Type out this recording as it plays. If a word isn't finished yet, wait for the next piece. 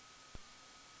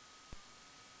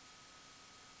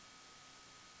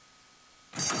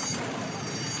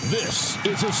This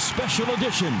is a special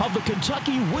edition of the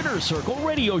Kentucky Winter Circle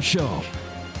Radio Show.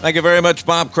 Thank you very much,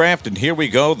 Bob Kraft. And here we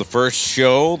go, the first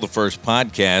show, the first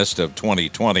podcast of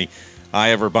 2020.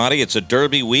 Hi, everybody. It's a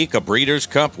Derby week, a Breeders'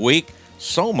 Cup week,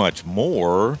 so much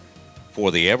more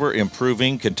for the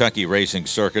ever-improving Kentucky racing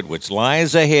circuit, which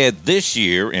lies ahead this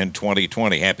year in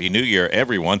 2020. Happy New Year,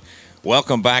 everyone.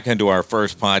 Welcome back into our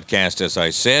first podcast, as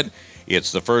I said.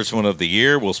 It's the first one of the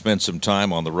year. We'll spend some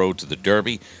time on the road to the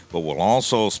Derby, but we'll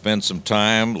also spend some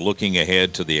time looking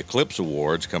ahead to the Eclipse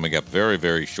Awards coming up very,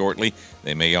 very shortly.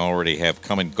 They may already have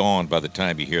come and gone by the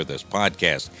time you hear this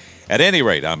podcast. At any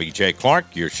rate, I'm E.J.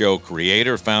 Clark, your show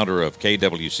creator, founder of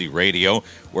KWC Radio.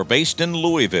 We're based in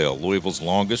Louisville, Louisville's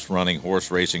longest-running horse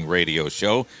racing radio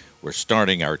show. We're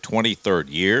starting our 23rd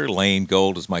year. Lane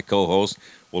Gold is my co-host.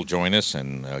 Will join us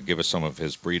and give us some of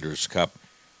his Breeders' Cup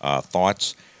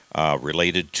thoughts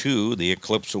related to the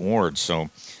Eclipse Awards. So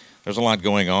there's a lot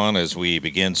going on as we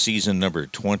begin season number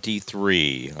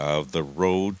 23 of the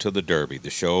Road to the Derby. The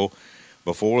show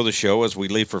before the show as we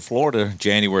leave for Florida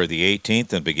January the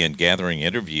 18th and begin gathering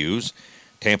interviews.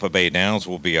 Tampa Bay Downs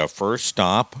will be our first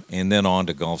stop, and then on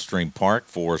to Gulfstream Park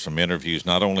for some interviews,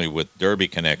 not only with Derby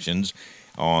connections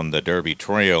on the Derby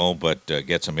Trail, but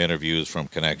get some interviews from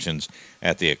connections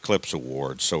at the Eclipse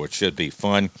Awards. So it should be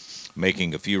fun.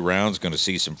 Making a few rounds, going to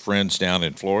see some friends down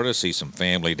in Florida, see some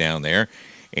family down there.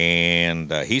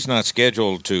 And he's not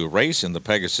scheduled to race in the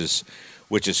Pegasus,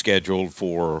 which is scheduled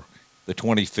for the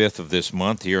 25th of this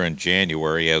month here in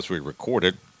January as we record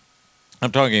it.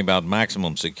 I'm talking about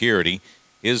Maximum Security.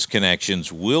 His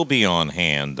connections will be on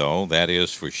hand, though, that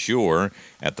is for sure,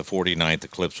 at the 49th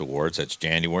Eclipse Awards. That's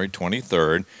January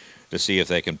 23rd, to see if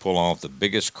they can pull off the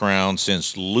biggest crown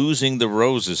since losing the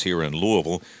Roses here in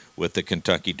Louisville with the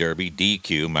Kentucky Derby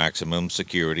DQ. Maximum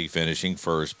Security finishing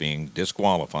first, being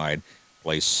disqualified,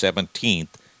 placed 17th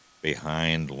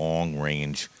behind Long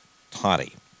Range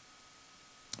Toddy.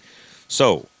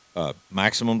 So,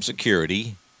 Maximum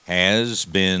Security has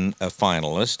been a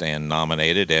finalist and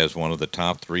nominated as one of the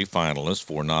top three finalists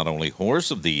for not only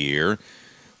Horse of the Year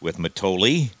with My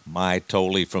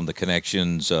Tolly from the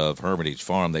connections of Hermitage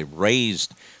Farm. They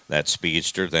raised that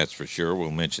speedster, that's for sure.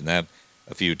 We'll mention that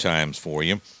a few times for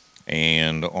you.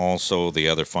 And also the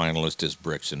other finalist is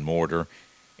Bricks and Mortar.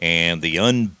 And the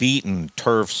unbeaten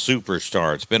turf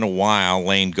superstar. It's been a while.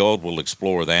 Lane Gold will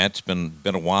explore that. It's been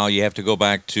a while. You have to go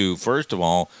back to, first of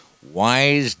all,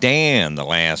 Wise Dan, the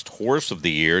last Horse of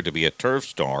the Year to be a turf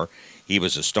star. He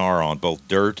was a star on both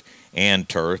dirt and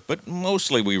turf, but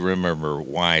mostly we remember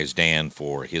Wise Dan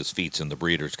for his feats in the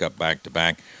Breeders' Cup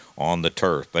back-to-back on the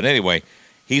turf. But anyway,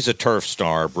 he's a turf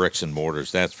star, Bricks and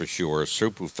Mortars, that's for sure.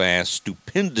 Super fast,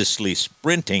 stupendously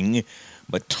sprinting,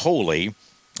 but totally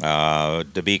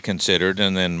to be considered.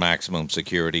 And then Maximum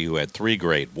Security, who had three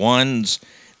Grade 1s,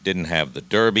 didn't have the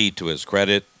Derby to his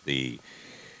credit. The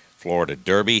Florida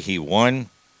Derby, he won,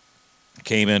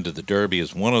 came into the Derby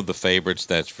as one of the favorites,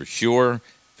 that's for sure.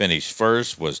 Finished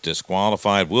first, was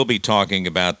disqualified. We'll be talking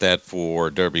about that for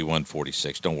Derby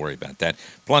 146. Don't worry about that.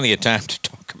 Plenty of time to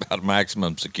talk about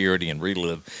Maximum Security and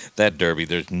relive that Derby.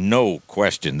 There's no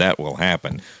question that will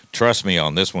happen. Trust me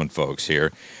on this one, folks,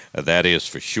 here. That is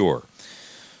for sure.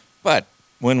 But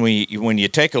when you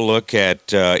take a look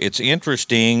at, it's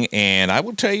interesting, and I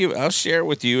will tell you, I'll share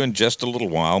with you in just a little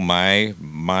while my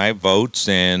votes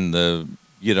and the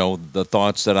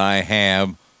thoughts that I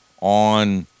have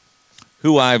on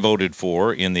who I voted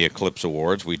for in the Eclipse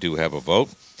Awards. We do have a vote.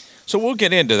 So we'll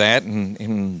get into that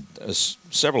and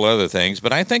several other things.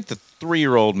 But I think the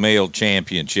 3-year-old male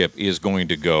championship is going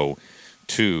to go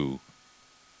to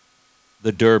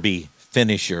the Derby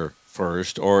finisher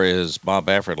first, or as Bob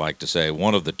Baffert liked to say,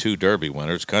 one of the two Derby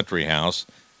winners. Country House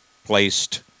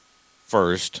placed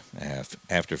first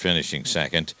after finishing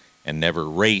second and never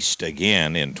raced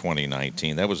again in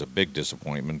 2019. That was a big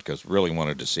disappointment because really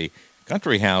wanted to see.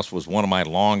 Country House was one of my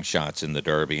long shots in the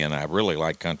Derby, and I really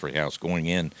like Country House going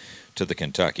in to the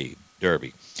Kentucky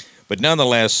Derby. But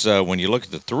nonetheless, when you look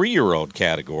at the 3-year-old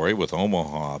category with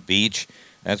Omaha Beach,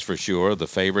 that's for sure the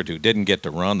favorite who didn't get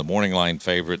to run, the morning line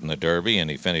favorite in the Derby, and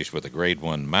he finished with a Grade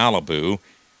 1 Malibu.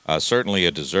 Certainly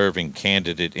a deserving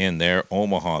candidate in there.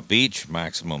 Omaha Beach,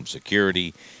 Maximum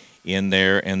Security in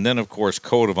there. And then, of course,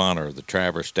 Code of Honor, the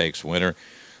Travers Stakes winner,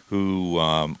 who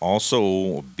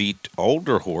also beat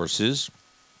older horses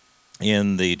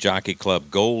in the Jockey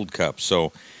Club Gold Cup.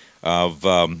 So of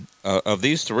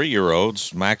these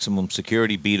 3-year-olds, Maximum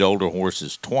Security beat older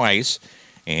horses twice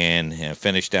and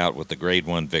finished out with the Grade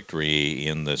 1 victory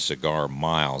in the Cigar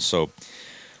Mile. So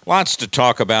Lots to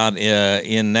talk about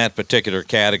in that particular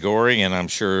category, and I'm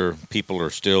sure people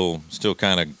are still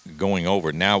kind of going over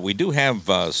it. Now, we do have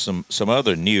some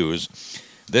other news.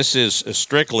 This is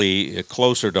strictly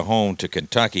closer to home to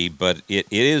Kentucky, but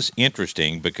it is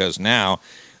interesting because now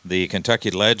the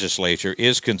Kentucky legislature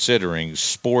is considering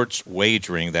sports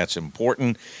wagering. That's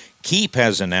important. Keep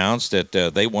has announced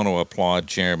that they want to applaud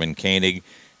Chairman Koenig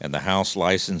and the House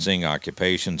Licensing,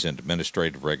 Occupations, and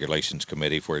Administrative Regulations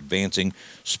Committee for advancing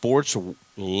sports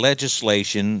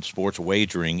legislation, sports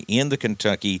wagering in the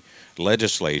Kentucky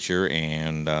legislature.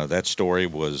 And that story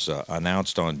was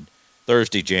announced on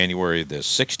Thursday, January the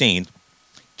 16th.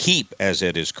 KEEP, as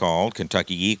it is called,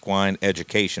 Kentucky Equine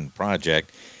Education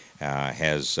Project,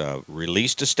 has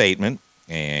released a statement,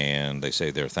 and they say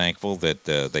they're thankful that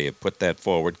they have put that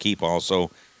forward. KEEP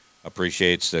also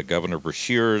appreciates Governor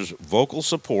Beshear's vocal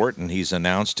support, and he's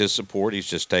announced his support. He's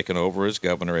just taken over as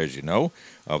governor, as you know,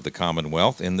 of the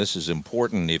Commonwealth, and this is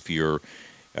important if you're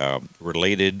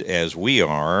related, as we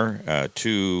are,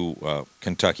 to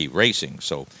Kentucky racing.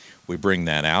 So we bring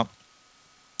that out.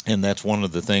 And that's one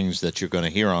of the things that you're going to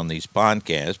hear on these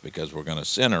podcasts, because we're going to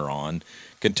center on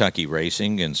Kentucky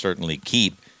racing, and certainly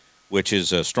KEEP, which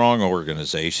is a strong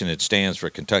organization. It stands for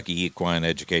Kentucky Equine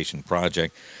Education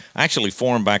Project. Actually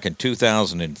formed back in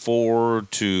 2004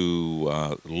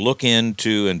 to look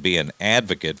into and be an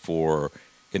advocate for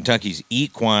Kentucky's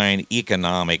equine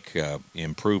economic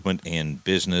improvement in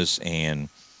business and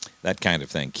that kind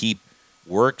of thing. KEEP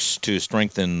works to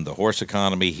strengthen the horse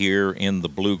economy here in the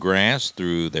Bluegrass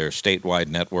through their statewide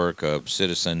network of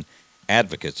citizen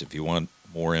advocates. If you want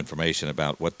more information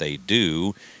about what they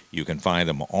do, you can find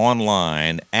them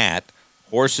online at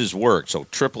Horses Work, so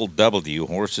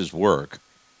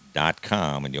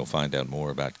www.horseswork.com, and you'll find out more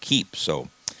about KEEP. So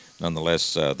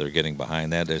nonetheless, they're getting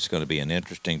behind that. It's going to be an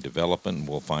interesting development, and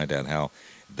we'll find out how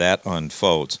that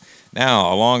unfolds.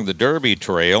 Now, along the Derby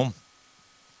Trail,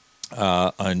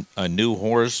 a new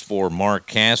horse for Mark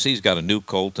Casse. He's got a new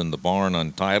colt in the barn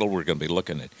untitled. We're going to be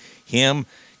looking at him.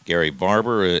 Gary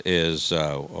Barber is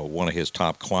one of his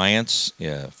top clients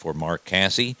for Mark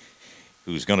Casse,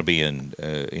 who's going to be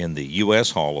in the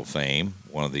U.S. Hall of Fame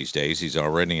one of these days. He's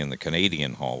already in the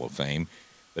Canadian Hall of Fame.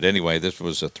 But anyway, this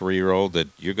was a 3-year-old that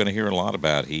you're going to hear a lot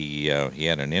about. He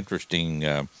had an interesting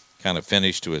kind of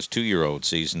finish to his 2-year-old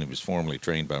season. He was formerly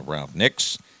trained by Ralph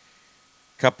Nix.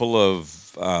 Couple of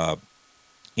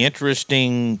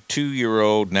interesting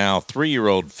 2-year-old, now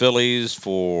 3-year-old fillies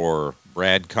for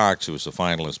Brad Cox, who was a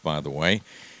finalist, by the way.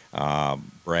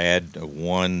 Brad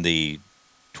won the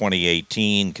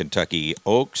 2018 Kentucky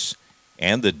Oaks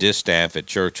and the Distaff at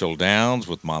Churchill Downs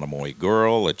with Monomoy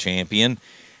Girl, a champion.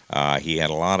 He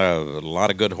had a lot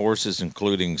of good horses,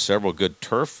 including several good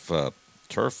turf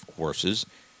horses.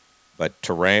 But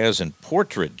Taraz and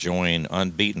Portrait join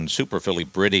unbeaten Super Filly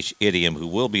British Idiom, who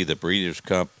will be the Breeders'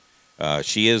 Cup.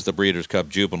 She is the Breeders' Cup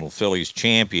Juvenile Fillies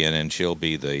champion, and she'll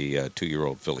be the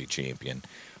 2-year-old filly champion,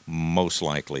 most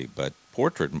likely. But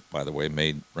Portrait, by the way,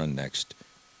 may run next.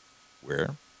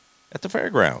 Where? At the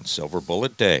fairgrounds. Silver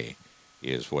Bullet Day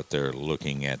is what they're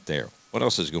looking at there. What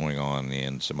else is going on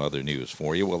in some other news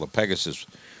for you? Well, the Pegasus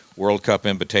World Cup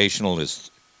Invitational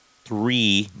is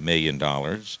 $3 million.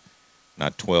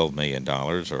 Not $12 million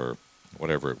or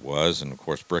whatever it was. And, of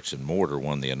course, Bricks and Mortar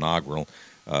won the inaugural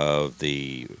of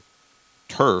the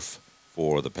turf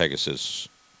for the Pegasus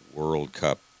World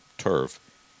Cup turf.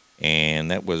 And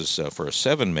that was for a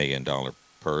 $7 million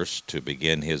purse to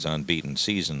begin his unbeaten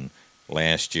season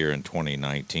last year in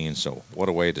 2019. So what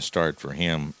a way to start for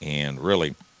him. And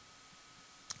really,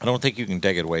 I don't think you can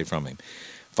take it away from him.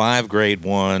 5 Grade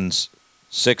 1s,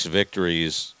 6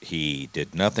 victories. He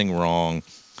did nothing wrong.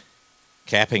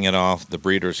 Capping it off, the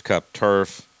Breeders' Cup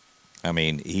turf. I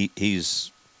mean,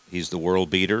 he's the world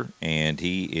beater, and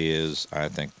he is, I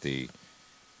think, the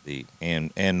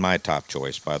my top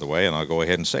choice, by the way. And I'll go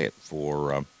ahead and say it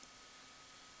for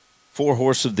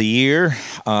Horse of the Year.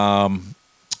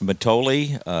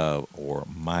 Matoli or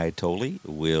My Toli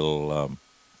will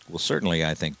certainly,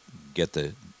 I think, get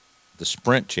the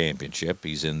Sprint Championship.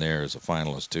 He's in there as a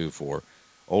finalist too for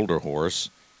older horse,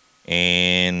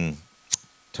 and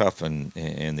tough in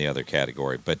the other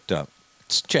category. But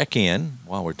let's check in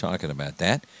while we're talking about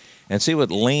that and see what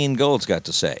Lane Gold's got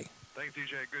to say. Thanks,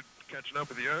 DJ. Good catching up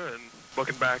with you and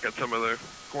looking back at some of the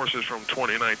courses from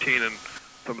 2019 and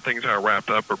some of the things I wrapped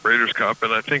up for Breeders' Cup.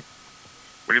 And I think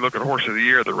when you look at Horse of the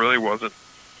Year, there really wasn't.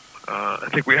 I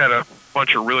think we had a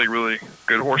bunch of really, really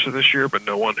good horses this year, but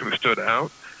no one who stood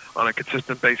out on a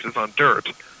consistent basis on dirt.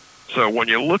 So when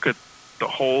you look at the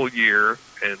whole year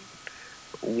and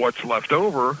what's left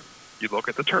over, you look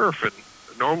at the turf, and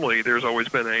normally there's always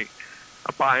been a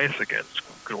a bias against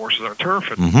good horses on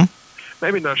turf, and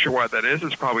maybe not sure why that is.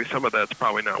 It's probably some of that's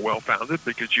probably not well founded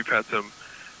because you've had some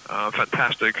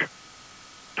fantastic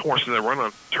horses that run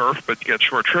on turf, but get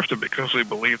short shrifted because we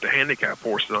believe the handicap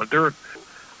horses on dirt.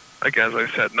 Like as I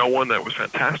said, no one that was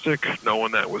fantastic, no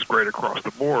one that was great across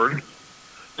the board.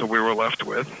 So we were left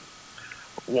with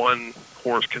one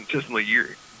horse consistently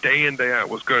day in, day out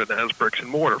was good, and that was Bricks and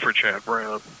Mortar for Chad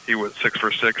Brown. He was 6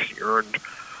 for 6. He earned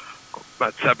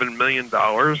about $7 million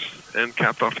and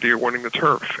capped off the year winning the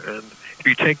turf. And if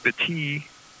you take the T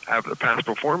out of the past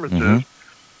performances,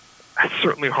 it's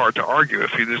certainly hard to argue.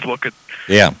 If you just look at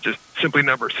just simply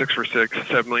number 6 for 6,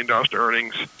 $7 million to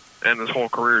earnings, and his whole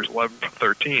career is 11 for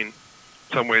 13. In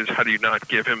some ways, how do you not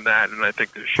give him that? And I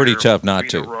think this pretty year, tough not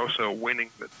Vito to. Rosso winning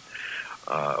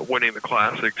the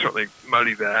Classic certainly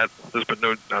muddied that. There's been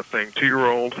no nothing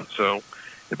 2-year-old, so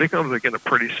it becomes again a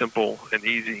pretty simple and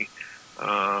easy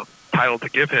title to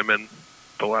give him. And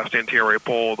the last NTRA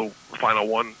poll, the final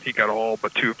one, he got all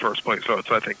but 2 first place votes.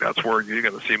 So I think that's where you're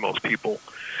going to see most people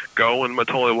go, and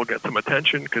Matoli will get some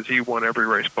attention because he won every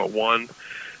race but one,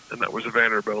 and that was a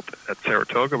Vanderbilt at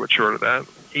Saratoga. But short of that,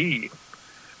 he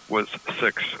was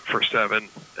 6 for 7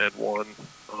 and won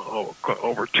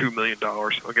over $2 million.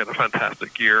 Again, a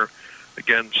fantastic year.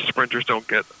 Again, sprinters don't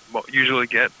usually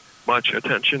get much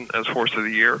attention as horse of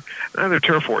the year. And they're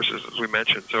turf horses, as we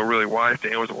mentioned. So really, Wise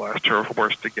Dan was the last turf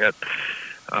horse to get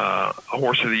a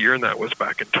horse of the year, and that was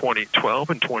back in 2012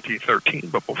 and 2013.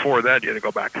 But before that, you had to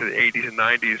go back to the 80s and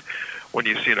 90s when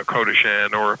you've seen a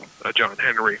Kodashan or a John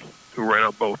Henry who ran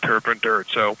on both turf and dirt.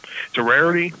 So it's a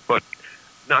rarity, but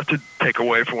not to take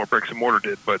away from what Bricks and Mortar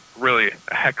did, but really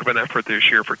a heck of an effort this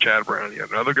year for Chad Brown. He had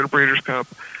another good Breeders' Cup,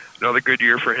 another good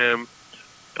year for him.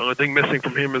 The only thing missing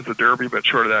from him is the Derby, but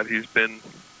short of that, he's been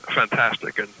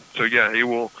fantastic. And so, yeah, he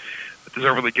will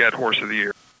deservedly get Horse of the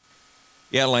Year.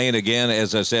 Yeah, Lane, again,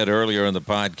 as I said earlier in the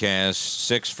podcast,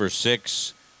 6 for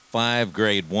 6, 5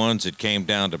 grade ones. It came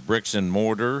down to Bricks and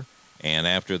Mortar, and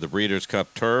after the Breeders'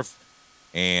 Cup Turf,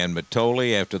 and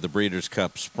Matoli after the Breeders'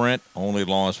 Cup Sprint, only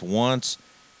lost once.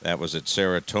 That was at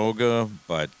Saratoga,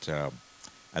 but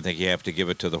I think you have to give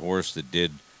it to the horse that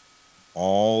did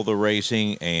all the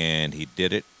racing, and he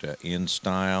did it in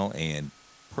style and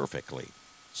perfectly.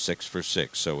 6 for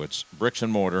 6. So it's Bricks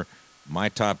and Mortar, my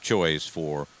top choice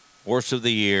for Horse of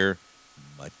the Year.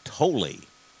 Matoli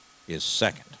is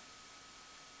second.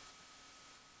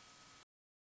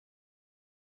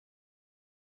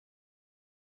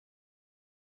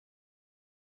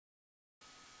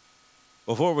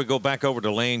 Before we go back over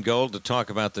to Lane Gold to talk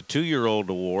about the 2-year-old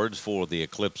awards for the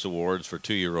Eclipse Awards for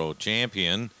 2-year-old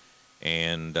champion,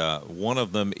 and one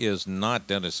of them is not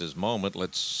Dennis's moment.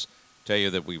 Let's tell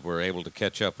you that we were able to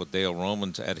catch up with Dale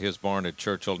Romans at his barn at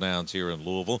Churchill Downs here in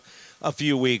Louisville a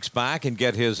few weeks back and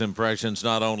get his impressions,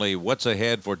 not only what's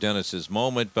ahead for Dennis's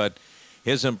moment, but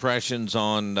his impressions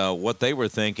on what they were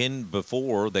thinking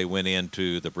before they went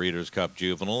into the Breeders' Cup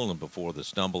Juvenile and before the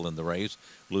stumble in the race,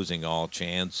 losing all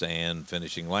chance and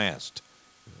finishing last.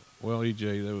 Well,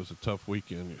 EJ, that was a tough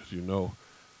weekend, as you know.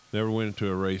 Never went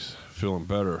into a race feeling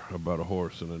better about a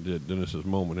horse than I did Dennis's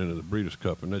moment into the Breeders'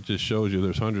 Cup, and that just shows you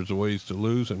there's hundreds of ways to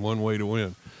lose and one way to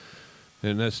win.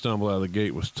 And that stumble out of the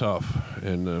gate was tough,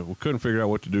 and we couldn't figure out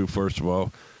what to do, first of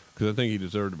all, because I think he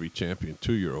deserved to be champion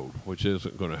 2-year-old, which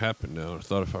isn't going to happen now. I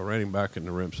thought if I ran him back in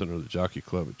the Rim Center of the Jockey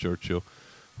Club at Churchill,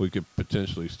 we could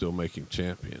potentially still make him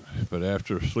champion. But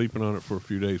after sleeping on it for a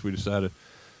few days, we decided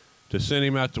to send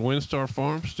him out to WinStar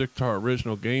Farm, stick to our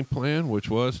original game plan, which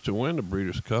was to win the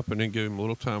Breeders' Cup and then give him a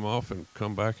little time off and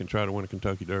come back and try to win a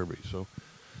Kentucky Derby. So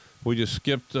we just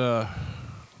skipped the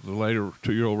later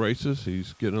 2-year-old races.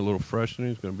 He's getting a little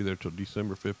freshening. He's going to be there till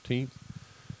December 15th.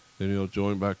 Then he'll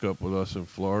join back up with us in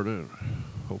Florida and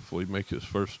hopefully make his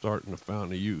first start in the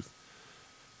Fountain of Youth.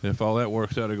 And if all that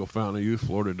works out, he'll go Fountain of Youth,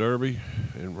 Florida Derby,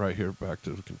 and right here back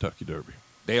to the Kentucky Derby.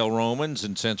 Dale Romans,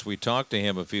 and since we talked to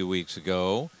him a few weeks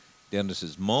ago,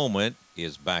 Dennis's moment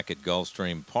is back at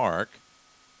Gulfstream Park,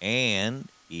 and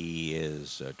he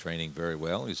is training very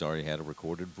well. He's already had a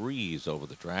recorded breeze over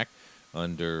the track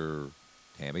under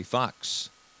Tammy Fox.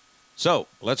 So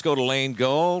let's go to Lane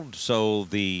Gold. So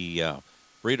the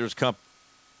Breeders' Cup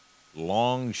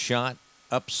long shot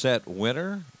upset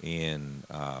winner in,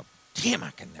 damn,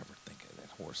 I can never think of that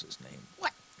horse's name.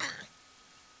 What?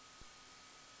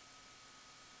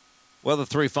 Well, the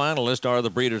 3 finalists are the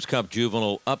Breeders' Cup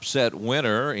Juvenile upset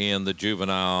winner in the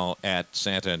Juvenile at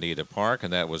Santa Anita Park,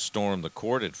 and that was Storm the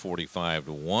Court at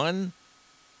 45-1.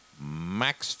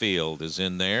 Maxfield is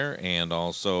in there, and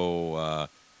also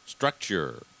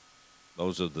Structure.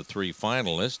 Those are the 3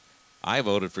 finalists. I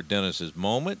voted for Dennis's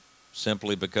moment.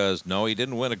 simply because, no, he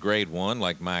didn't win a Grade 1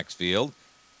 like Maxfield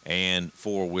and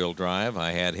four-wheel drive.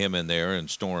 I had him in there and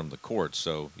stormed the courts.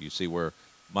 So you see where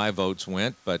my votes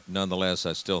went. But nonetheless,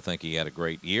 I still think he had a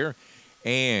great year.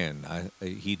 And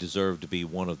he deserved to be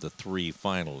one of the three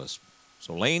finalists.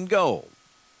 So, Lane Gold,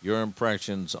 your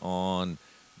impressions on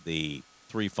the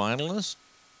three finalists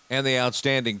and the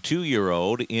outstanding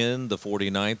 2-year-old in the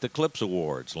 49th Eclipse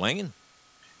Awards. Lane?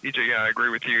 EJ, yeah, I agree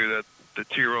with you that the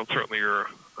 2-year-olds certainly are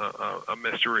a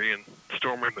mystery, and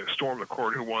Storm the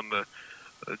Court, who won the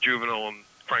juvenile, and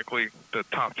frankly, the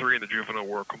top three in the juvenile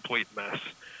were a complete mess.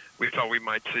 We thought we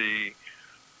might see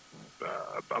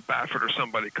a Baffert or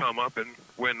somebody come up and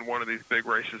win one of these big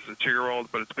races, the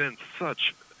 2-year-old, but it's been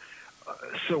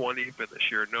so uneven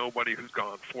this year. Nobody who's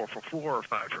gone 4 for 4 or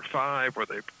 5 for 5, or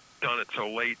they've done it so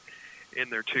late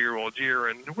in their 2-year-old year,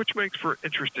 and which makes for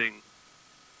interesting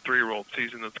 3-year-old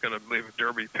season that's going to leave a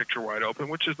Derby picture wide open,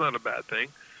 which is not a bad thing.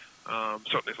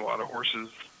 Certainly there's a lot of horses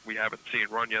we haven't seen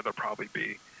run yet. There'll probably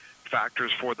be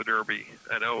factors for the Derby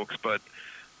and Oaks, but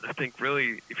I think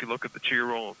really if you look at the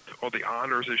 2-year-old or the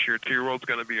honors this year, 2-year-old's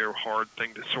going to be a hard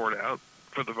thing to sort out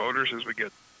for the voters as we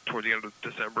get toward the end of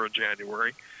December and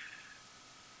January.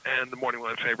 And the morning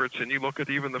line favorites, and you look at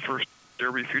even the first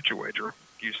Derby future wager,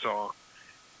 you saw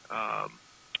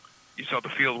the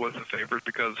field was the favorite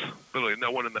because literally no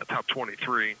one in that top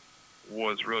 23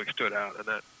 was really stood out, and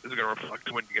that is going to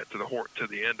reflect when you get to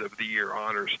the end of the year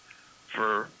honors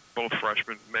for both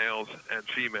freshmen, males and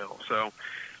females. So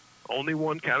only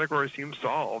one category seems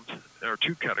solved, or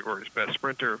two categories: best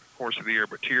sprinter, horse of the year,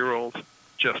 but 2-year-olds,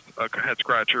 just a head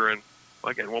scratcher, and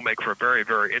again, will make for a very,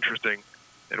 very interesting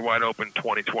and wide open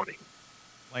 2020.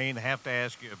 Lane, I have to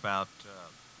ask you about.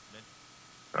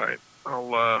 All right,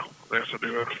 I'll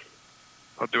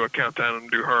do a countdown and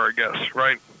do her, I guess.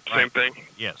 Right? Same thing.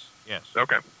 Yes.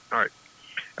 Okay. All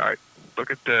right.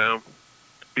 Look at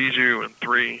Bijou in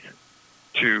 3,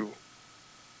 2,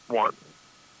 1.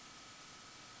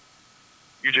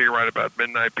 You're right about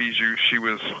Midnight Bijou. She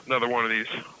was another one of these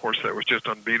horses that was just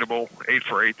unbeatable. 8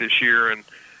 for 8 this year, and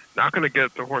not going to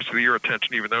get the horse of the year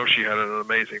attention, even though she had an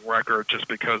amazing record, just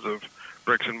because of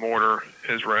bricks and mortar,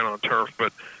 his run on turf.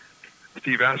 But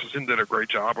Steve Asmussen did a great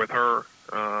job with her,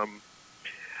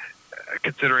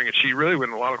 considering that she really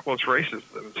went in a lot of close races.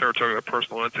 The Saratoga, the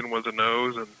Personal Ensign was a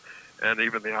nose, and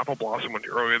even the Apple Blossom went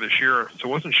earlier this year. So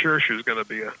I wasn't sure she was going to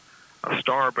be a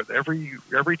star, but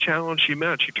every challenge she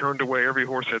met, she turned away every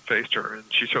horse that faced her, and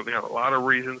she certainly had a lot of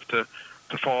reasons to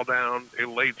fall down.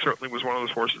 Elate certainly was one of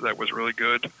those horses that was really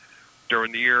good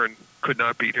during the year and could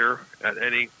not beat her at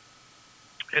any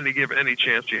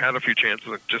chance. She had a few chances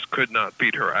and just could not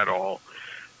beat her at all.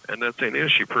 And then St. Anne,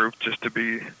 she proved just to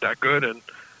be that good. And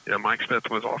Mike Smith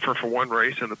was off her for one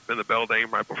race in the Beldame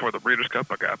right before the Breeders' Cup.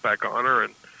 I got back on her,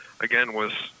 and again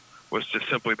was just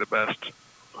simply the best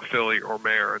filly or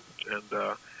mare. And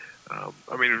it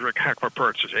was a heck of a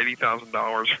purchase.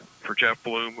 $80,000 for Jeff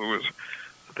Bloom, who was,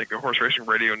 I think, a Horse Racing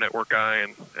Radio Network guy,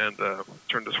 and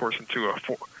turned this horse into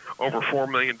over $4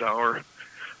 million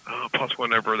plus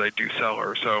whenever they do sell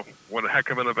her. So what a heck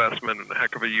of an investment and a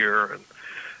heck of a year. And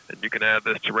you can add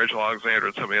this to Rachel Alexander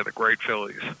and some of the other great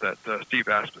fillies that Steve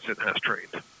Asmussen has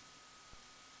trained.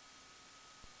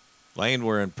 Lane,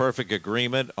 we're in perfect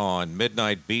agreement on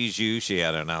Midnight Bijou. She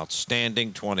had an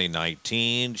outstanding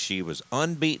 2019. She was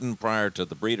unbeaten prior to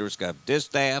the Breeders' Cup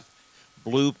Distaff.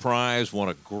 Blue Prize ran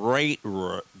a great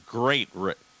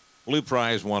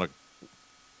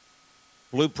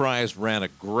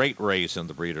race in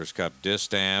the Breeders' Cup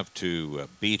Distaff to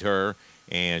beat her,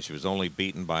 and she was only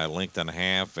beaten by a length and a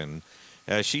half. And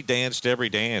she danced every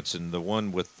dance, and the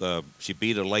one with she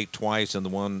beat a late twice, and the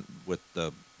one with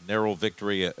the narrow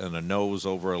victory and a nose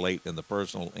over a late in the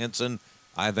Personal Ensign.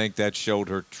 I think that showed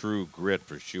her true grit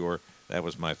for sure. That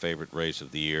was my favorite race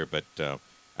of the year. But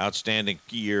outstanding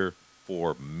year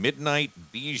for Midnight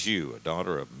Bijou, a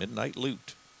daughter of Midnight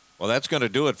Lute. Well, that's going to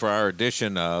do it for our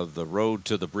edition of the Road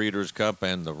to the Breeders' Cup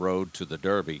and the Road to the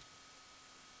Derby.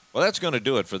 Well, that's going to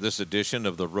do it for this edition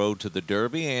of the Road to the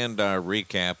Derby and our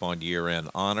recap on year-end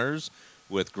honors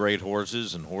with great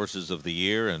horses and horses of the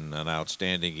year and an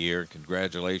outstanding year.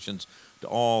 Congratulations to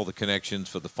all the connections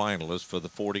for the finalists for the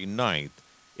 49th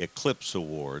Eclipse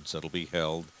Awards that'll be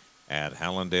held at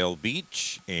Hallandale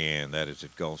Beach, and that is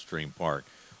at Gulfstream Park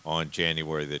on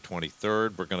January the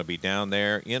 23rd. We're going to be down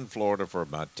there in Florida for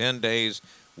about 10 days.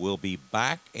 We'll be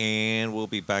back, and we'll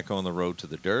be back on the Road to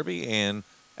the Derby and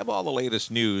have all the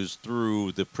latest news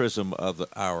through the prism of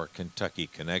our Kentucky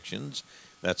connections.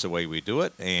 That's the way we do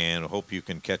it, and hope you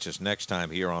can catch us next time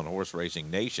here on Horse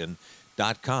Racing Nation.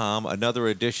 com. Another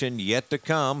edition yet to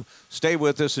come. Stay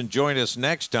with us and join us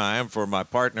next time. For my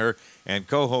partner and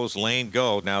co-host Lane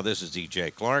Gold, now this is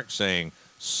E.J. Clark saying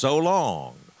so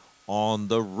long on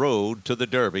the road to the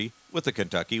Derby with the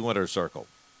Kentucky Winter Circle.